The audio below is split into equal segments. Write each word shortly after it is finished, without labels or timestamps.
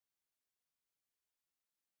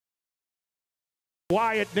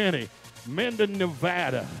Wyatt Denny, Minden,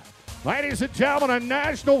 Nevada. Ladies and gentlemen, a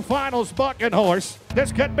national finals bucking horse.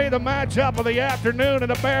 This could be the matchup of the afternoon in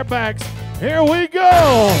the barebacks. Here we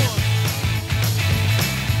go.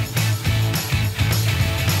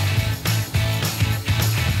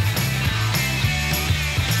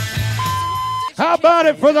 How about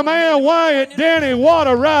it for the man, Wyatt Denny? What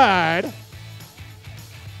a ride.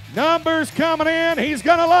 Numbers coming in. He's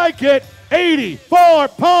going to like it. 84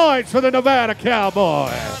 points for the Nevada Cowboy.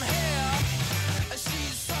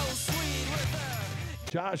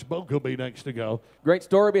 Josh Book will be next to go. Great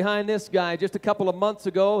story behind this guy. Just a couple of months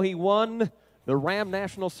ago, he won the Ram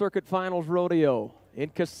National Circuit Finals Rodeo in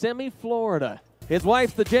Kissimmee, Florida. His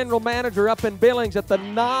wife's the general manager up in Billings at the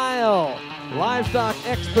Nile Livestock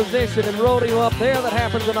Exposition and Rodeo up there that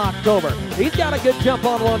happens in October. He's got a good jump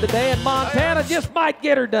on one today, and Montana just might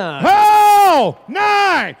get her done. Oh,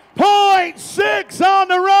 9.6 on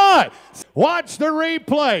the run. Watch the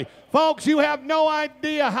replay. Folks, you have no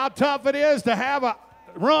idea how tough it is to have a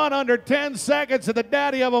run under 10 seconds of the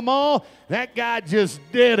daddy of them all. That guy just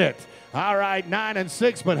did it. All right, 9 and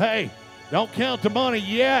 6, but hey, don't count the money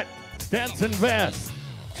yet. Stetson Vest,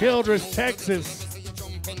 Childress, Texas.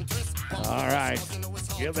 All right,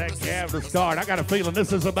 give that calf the start. I got a feeling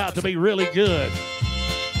this is about to be really good.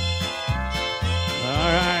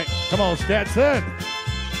 All right, come on, Stetson.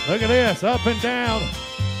 Look at this, up and down.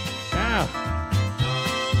 Now,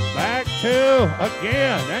 back to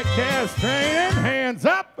again. That calf's training, hands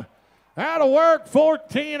up. That'll work.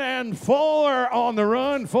 14 and 4 on the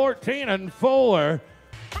run, 14 and 4.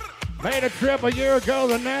 Made a trip a year ago,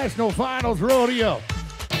 the National Finals Rodeo.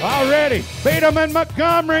 Already beat them in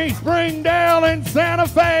Montgomery, Springdale, and Santa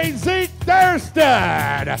Fe. Zeke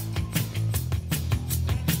Derstad.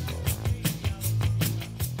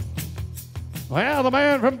 Well, the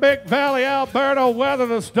man from Big Valley, Alberta, weathered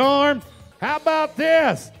the storm. How about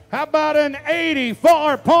this? How about an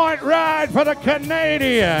 84-point ride for the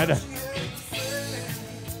Canadian?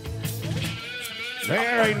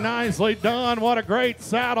 Very nicely done. What a great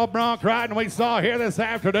saddle bronc riding we saw here this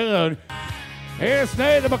afternoon. Here's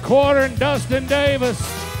Nathan McQuarter and Dustin Davis.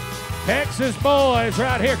 Texas boys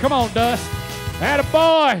right here. Come on, Dust. Atta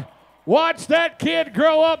boy. Watch that kid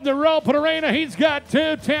grow up in the roping arena. He's got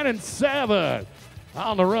 2, 10 and 7.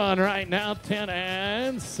 On the run right now, 10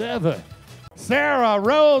 and 7. Sarah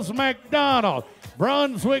Rose McDonald,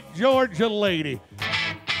 Brunswick, Georgia lady.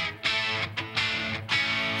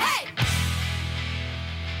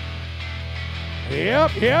 Yep.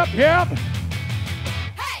 Hey.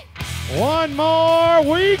 One more,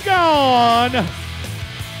 we gone. Hey.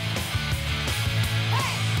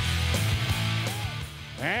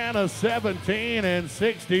 And a 17 and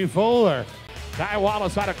 64. Ty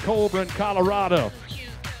Wallace out of Colburn, Colorado.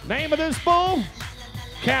 Name of this bull?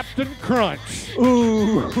 Captain Crunch.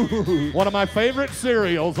 Ooh. One of my favorite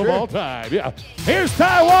cereals of all time. Yeah. Here's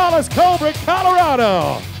Ty Wallace, Colburn,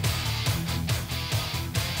 Colorado.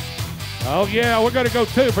 Oh, yeah, we're going to go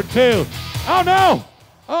 2 for 2. Oh, no.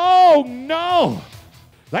 Oh, no.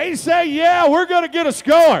 They say, yeah, we're going to get a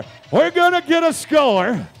score. We're going to get a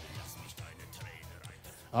score.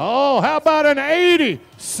 Oh, how about an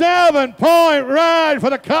 87-point ride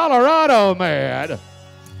for the Colorado man?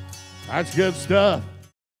 That's good stuff.